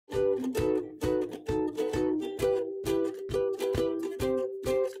Hey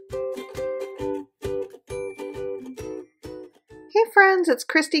friends, it's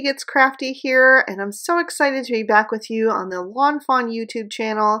Christy Gets Crafty here, and I'm so excited to be back with you on the lawnfawn YouTube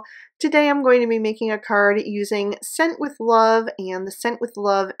channel. Today I'm going to be making a card using Scent with Love and the Scent with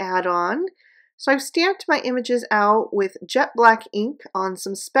Love add-on. So I've stamped my images out with jet black ink on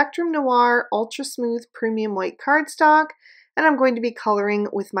some Spectrum Noir Ultra Smooth Premium White cardstock, and I'm going to be coloring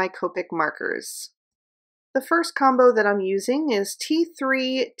with my Copic markers. The first combo that I'm using is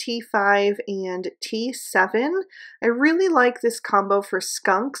T3, T5, and T7. I really like this combo for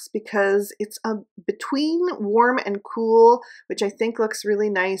skunks because it's between warm and cool, which I think looks really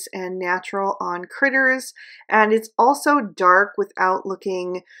nice and natural on critters. And it's also dark without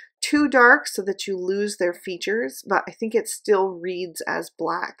looking too dark so that you lose their features, but I think it still reads as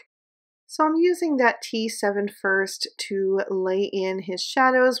black. So I'm using that T7 first to lay in his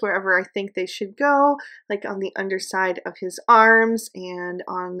shadows wherever I think they should go, like on the underside of his arms and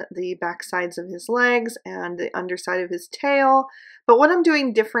on the back sides of his legs and the underside of his tail. But what I'm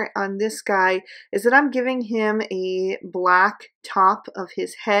doing different on this guy is that I'm giving him a black top of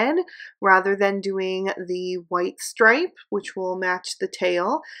his head rather than doing the white stripe, which will match the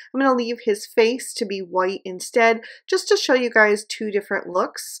tail. I'm going to leave his face to be white instead, just to show you guys two different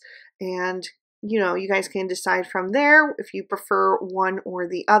looks. And you guys can decide from there if you prefer one or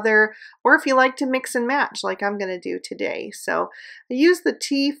the other, or if you like to mix and match like I'm going to do today. So I used the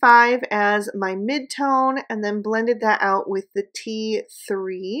T5 as my mid-tone and then blended that out with the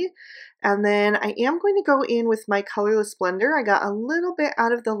T3. And then I am going to go in with my colorless blender. I got a little bit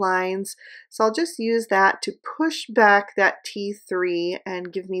out of the lines, so I'll just use that to push back that T3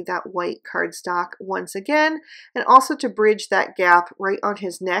 and give me that white cardstock once again, and also to bridge that gap right on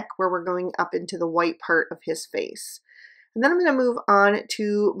his neck where we're going up into the white part of his face. And then I'm going to move on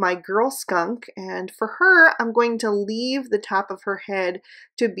to my girl skunk, and for her I'm going to leave the top of her head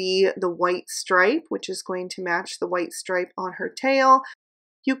to be the white stripe, which is going to match the white stripe on her tail.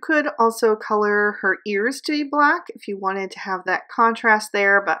 You could also color her ears to be black if you wanted to have that contrast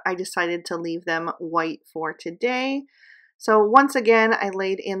there, but I decided to leave them white for today. So once again, I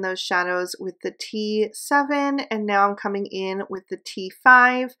laid in those shadows with the T7, and now I'm coming in with the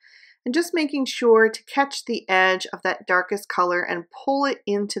T5 and just making sure to catch the edge of that darkest color and pull it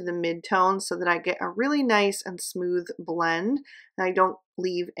into the mid-tone so that I get a really nice and smooth blend and I don't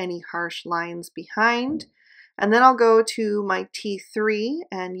leave any harsh lines behind. And then I'll go to my T3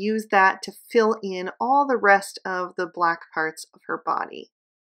 and use that to fill in all the rest of the black parts of her body.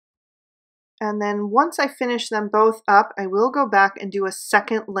 And then once I finish them both up, I will go back and do a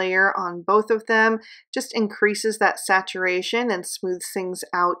second layer on both of them. Just increases that saturation and smooths things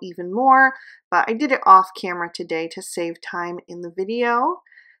out even more. But I did it off camera today to save time in the video.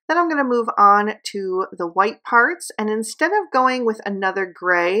 Then I'm going to move on to the white parts, and instead of going with another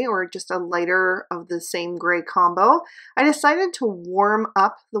gray or just a lighter of the same gray combo, I decided to warm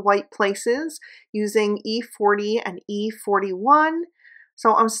up the white places using E40 and E41.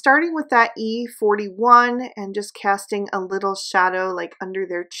 So I'm starting with that E41 and just casting a little shadow like under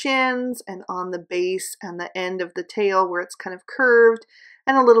their chins and on the base and the end of the tail where it's kind of curved,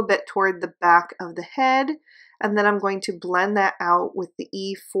 and a little bit toward the back of the head. And then I'm going to blend that out with the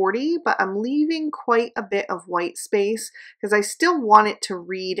E40, but I'm leaving quite a bit of white space because I still want it to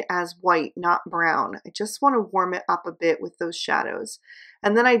read as white, not brown. I just want to warm it up a bit with those shadows.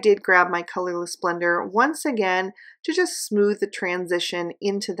 And then I did grab my colorless blender once again to just smooth the transition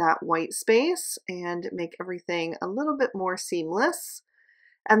into that white space and make everything a little bit more seamless.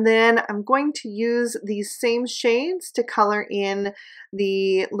 And then I'm going to use these same shades to color in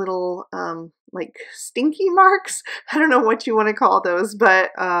the little like stinky marks. I don't know what you want to call those,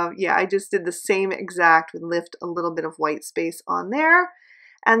 but yeah, I just did the same exact with lift a little bit of white space on there.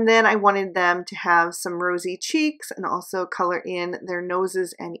 And then I wanted them to have some rosy cheeks and also color in their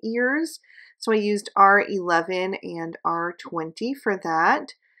noses and ears. So I used R11 and R20 for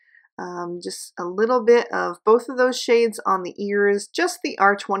that. Just a little bit of both of those shades on the ears, just the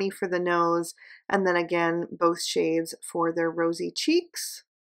R20 for the nose, and then again both shades for their rosy cheeks.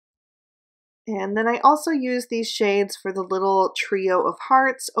 And then I also used these shades for the little trio of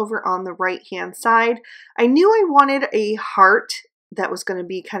hearts over on the right hand side. I knew I wanted a heart that was going to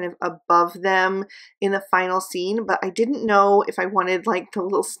be kind of above them in the final scene, but I didn't know if I wanted like the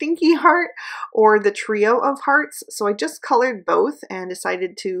little stinky heart or the trio of hearts, so I just colored both and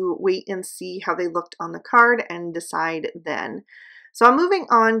decided to wait and see how they looked on the card and decide then. So I'm moving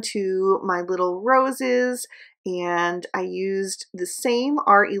on to my little roses, and I used the same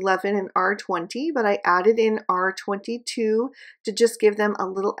R11 and R20, but I added in R22 to just give them a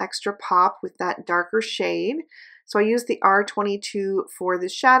little extra pop with that darker shade. So I used the R22 for the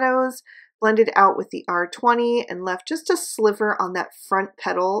shadows, blended out with the R20, and left just a sliver on that front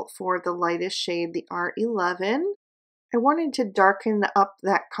petal for the lightest shade, the R11. I wanted to darken up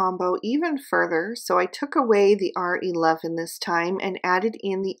that combo even further, so I took away the R11 this time and added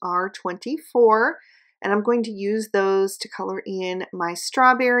in the R24, and I'm going to use those to color in my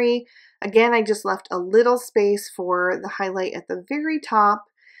strawberry. Again, I just left a little space for the highlight at the very top,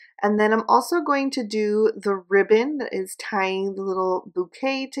 and then I'm also going to do the ribbon that is tying the little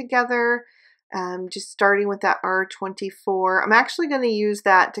bouquet together. Just starting with that R24. I'm actually going to use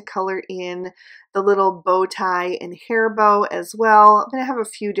that to color in the little bow tie and hair bow as well. I'm going to have a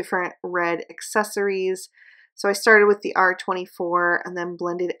few different red accessories. So I started with the R24 and then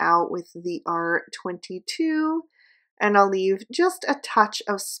blended out with the R22. And I'll leave just a touch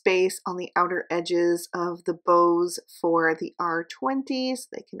of space on the outer edges of the bows for the R20 so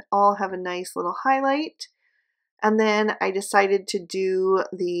they can all have a nice little highlight. And then I decided to do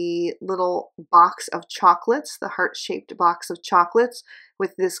the little box of chocolates, the heart-shaped box of chocolates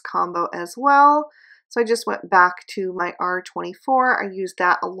with this combo as well. So I just went back to my R24. I used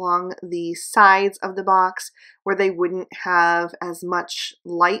that along the sides of the box where they wouldn't have as much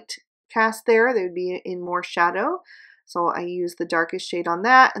light cast there. They would be in more shadow. So I used the darkest shade on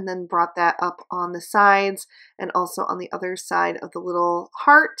that and then brought that up on the sides and also on the other side of the little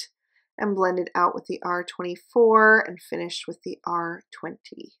heart, and blended out with the R24 and finished with the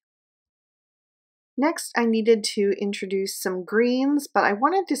R20. Next, I needed to introduce some greens, but I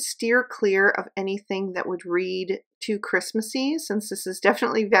wanted to steer clear of anything that would read too Christmassy since this is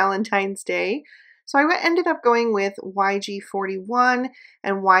definitely Valentine's Day. So I ended up going with YG41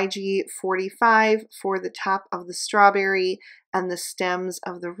 and YG45 for the top of the strawberry and the stems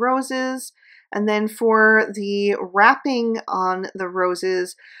of the roses. And then for the wrapping on the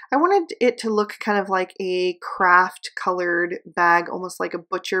roses, I wanted it to look kind of like a craft colored bag, almost like a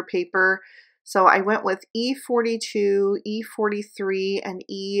butcher paper. So I went with E42, E43, and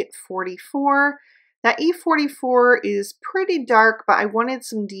E44. That E44 is pretty dark, but I wanted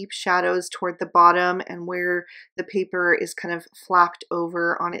some deep shadows toward the bottom and where the paper is kind of flapped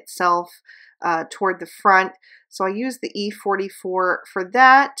over on itself toward the front. So I used the E44 for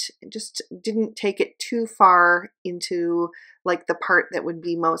that. It just didn't take it too far into like the part that would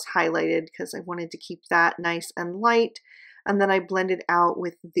be most highlighted because I wanted to keep that nice and light. And then I blended out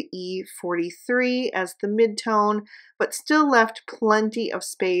with the E43 as the midtone, but still left plenty of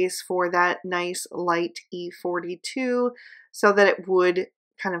space for that nice light E42 so that it would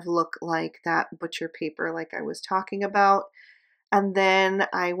kind of look like that butcher paper like I was talking about. And then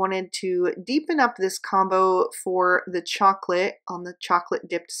I wanted to deepen up this combo for the chocolate on the chocolate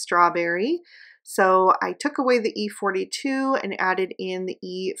dipped strawberry. So I took away the E42 and added in the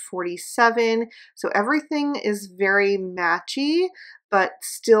E47. So everything is very matchy, but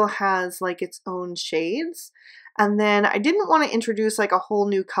still has like its own shades. And then I didn't want to introduce like a whole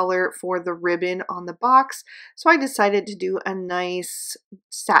new color for the ribbon on the box. So I decided to do a nice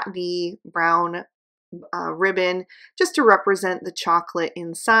satiny brown ribbon just to represent the chocolate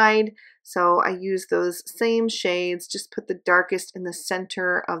inside. So I used those same shades, just put the darkest in the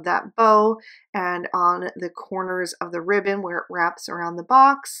center of that bow and on the corners of the ribbon where it wraps around the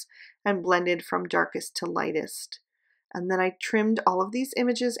box, and blended from darkest to lightest. And then I trimmed all of these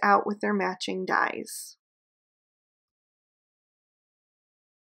images out with their matching dies.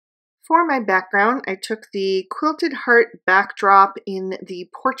 For my background, I took the quilted heart backdrop in the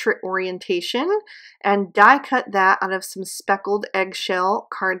portrait orientation and die cut that out of some speckled eggshell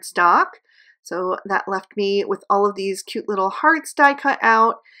cardstock. So that left me with all of these cute little hearts die cut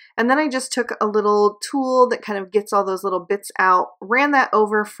out. And then I just took a little tool that kind of gets all those little bits out, ran that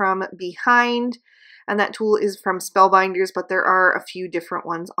over from behind. And that tool is from Spellbinders, but there are a few different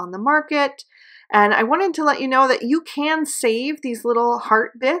ones on the market. And I wanted to let you know that you can save these little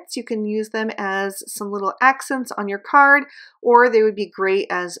heart bits. You can use them as some little accents on your card, or they would be great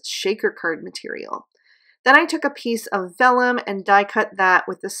as shaker card material. Then I took a piece of vellum and die cut that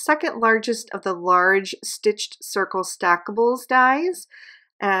with the second largest of the large stitched circle Stackables dies.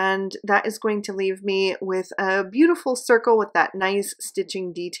 And that is going to leave me with a beautiful circle with that nice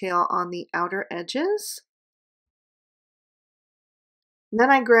stitching detail on the outer edges. Then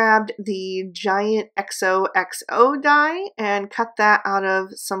I grabbed the giant XOXO die and cut that out of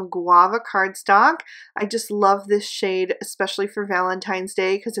some Guava Cardstock. I just love this shade, especially for Valentine's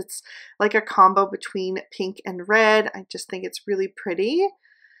Day, because it's like a combo between pink and red. I just think it's really pretty.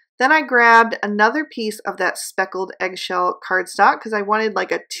 Then I grabbed another piece of that speckled eggshell cardstock because I wanted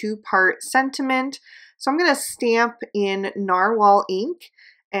like a two-part sentiment. So I'm going to stamp in Narwhal ink,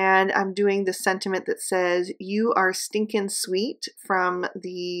 and I'm doing the sentiment that says, "You are stinkin' sweet," from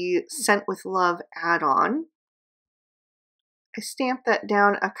the Scent with Love add-on. I stamped that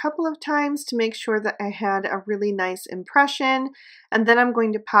down a couple of times to make sure that I had a really nice impression. And then I'm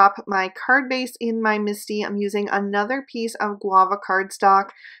going to pop my card base in my MISTI. I'm using another piece of Guava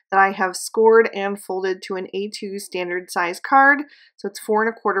Cardstock that I have scored and folded to an A2 standard size card. So it's 4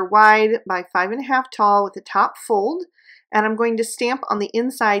 1/4 wide by 5 1/2 tall with a top fold. And I'm going to stamp on the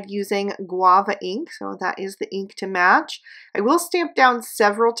inside using Guava ink, so that is the ink to match. I will stamp down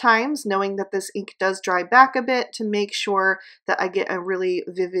several times, knowing that this ink does dry back a bit, to make sure that I get a really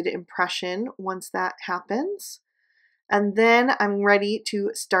vivid impression once that happens. And then I'm ready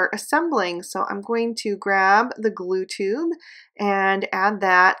to start assembling. So I'm going to grab the glue tube and add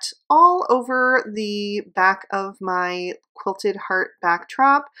that all over the back of my quilted heart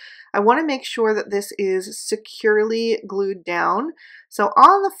backdrop. I want to make sure that this is securely glued down. So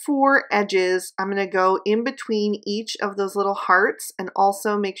on the 4 edges, I'm going to go in between each of those little hearts and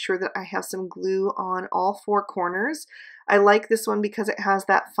also make sure that I have some glue on all 4 corners. I like this one because it has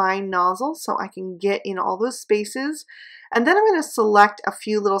that fine nozzle, so I can get in all those spaces. And then I'm going to select a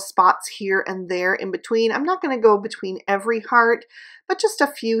few little spots here and there in between. I'm not going to go between every heart, but just a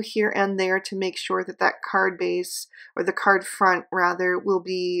few here and there to make sure that that card base, or the card front rather, will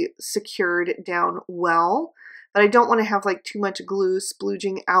be secured down well. But I don't want to have like too much glue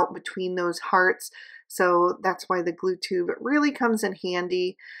splooging out between those hearts, so that's why the glue tube really comes in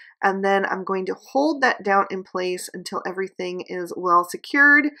handy. And then I'm going to hold that down in place until everything is well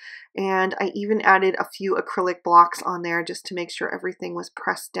secured. And I even added a few acrylic blocks on there just to make sure everything was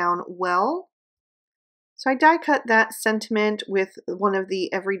pressed down well. So I die cut that sentiment with one of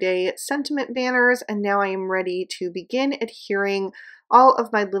the everyday sentiment banners, and now I am ready to begin adhering all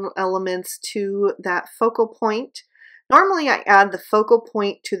of my little elements to that focal point. Normally I add the focal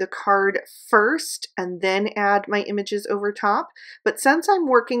point to the card first and then add my images over top, but since I'm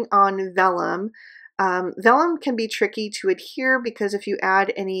working on vellum, vellum can be tricky to adhere because if you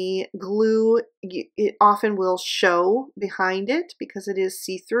add any glue, it often will show behind it because it is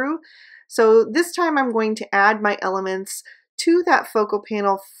see-through. So this time I'm going to add my elements to that focal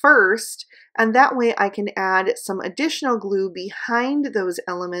panel first, and that way I can add some additional glue behind those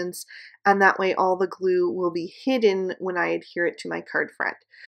elements, and that way all the glue will be hidden when I adhere it to my card front.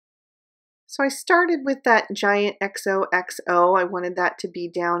 So I started with that giant XOXO. I wanted that to be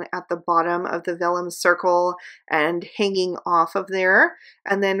down at the bottom of the vellum circle and hanging off of there.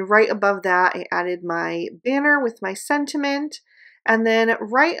 And then right above that, I added my banner with my sentiment. And then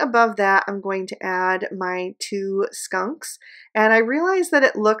right above that, I'm going to add my 2 skunks. And I realize that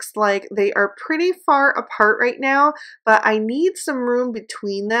it looks like they are pretty far apart right now, but I need some room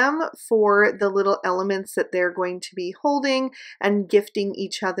between them for the little elements that they're going to be holding and gifting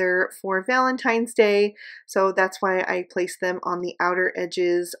each other for Valentine's Day. So that's why I placed them on the outer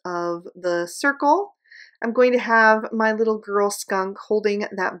edges of the circle. I'm going to have my little girl skunk holding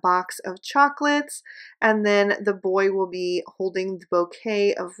that box of chocolates, and then the boy will be holding the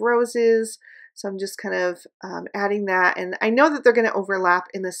bouquet of roses. So I'm just kind of adding that, and I know that they're going to overlap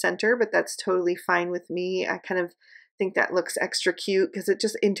in the center, but that's totally fine with me. I kind of think that looks extra cute because it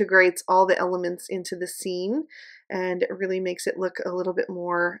just integrates all the elements into the scene, and it really makes it look a little bit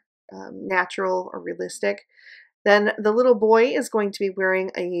more natural or realistic. Then the little boy is going to be wearing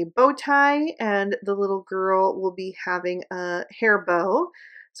a bow tie, and the little girl will be having a hair bow.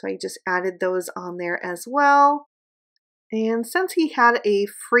 So I just added those on there as well. And since he had a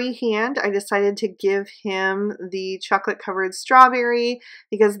free hand, I decided to give him the chocolate covered strawberry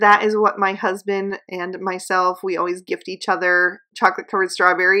because that is what my husband and myself, we always gift each other chocolate covered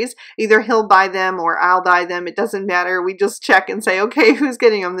strawberries. Either he'll buy them or I'll buy them. It doesn't matter. We just check and say, okay, who's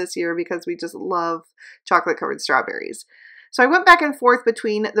getting them this year, because we just love chocolate covered strawberries. So I went back and forth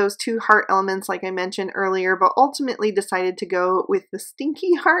between those 2 heart elements like I mentioned earlier, but ultimately decided to go with the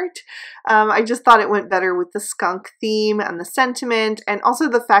stinky heart. I just thought it went better with the skunk theme and the sentiment, and also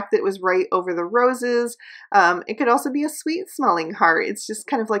the fact that it was right over the roses. It could also be a sweet smelling heart. It's just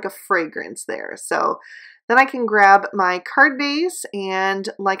kind of like a fragrance there. So then I can grab my card base, and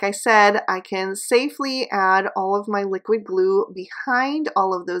like I said, I can safely add all of my liquid glue behind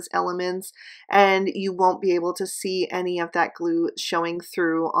all of those elements, and you won't be able to see any of that glue showing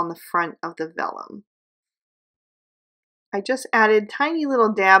through on the front of the vellum. I just added tiny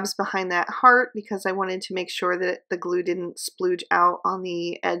little dabs behind that heart because I wanted to make sure that the glue didn't splooge out on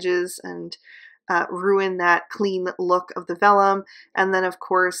the edges and ruin that clean look of the vellum. And then of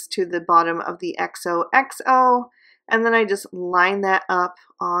course to the bottom of the XOXO. And then I just lined that up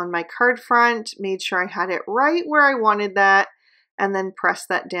on my card front, made sure I had it right where I wanted that, and then pressed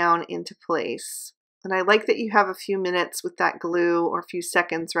that down into place. And I like that you have a few minutes with that glue, or a few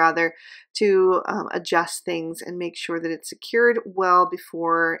seconds rather, to adjust things and make sure that it's secured well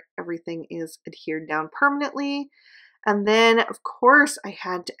before everything is adhered down permanently. And then, of course, I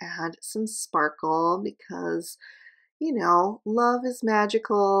had to add some sparkle because, you know, love is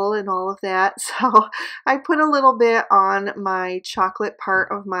magical and all of that. So I put a little bit on my chocolate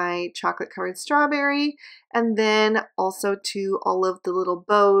part of my chocolate covered strawberry, and then also to all of the little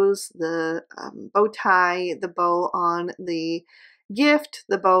bows, the bow tie, the bow on the gift,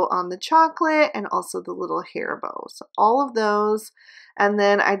 the bow on the chocolate, and also the little hair bow. So all of those. And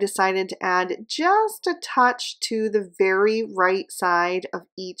then I decided to add just a touch to the very right side of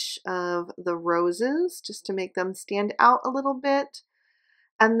each of the roses, just to make them stand out a little bit.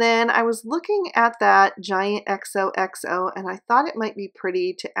 And then I was looking at that giant XOXO, and I thought it might be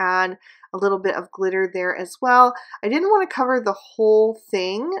pretty to add a little bit of glitter there as well. I didn't want to cover the whole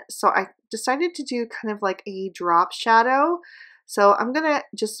thing, so I decided to do kind of like a drop shadow. So I'm gonna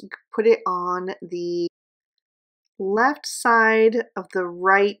just put it on the left side of the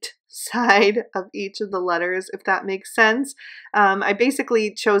right side of each of the letters, if that makes sense. I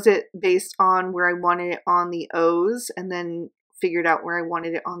basically chose it based on where I wanted it on the O's, and then figured out where I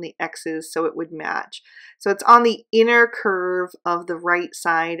wanted it on the X's so it would match. So it's on the inner curve of the right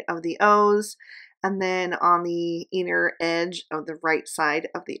side of the O's, and then on the inner edge of the right side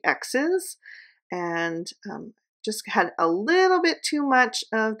of the X's. And just had a little bit too much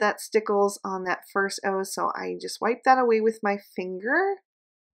of that stickles on that first O, so I just wiped that away with my finger.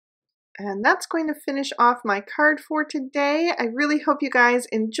 And that's going to finish off my card for today. I really hope you guys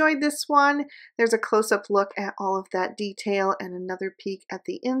enjoyed this one. There's a close-up look at all of that detail and another peek at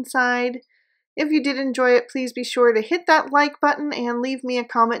the inside. If you did enjoy it, please be sure to hit that like button and leave me a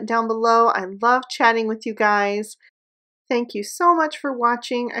comment down below. I love chatting with you guys. Thank you so much for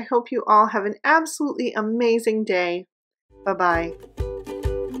watching. I hope you all have an absolutely amazing day. Bye-bye.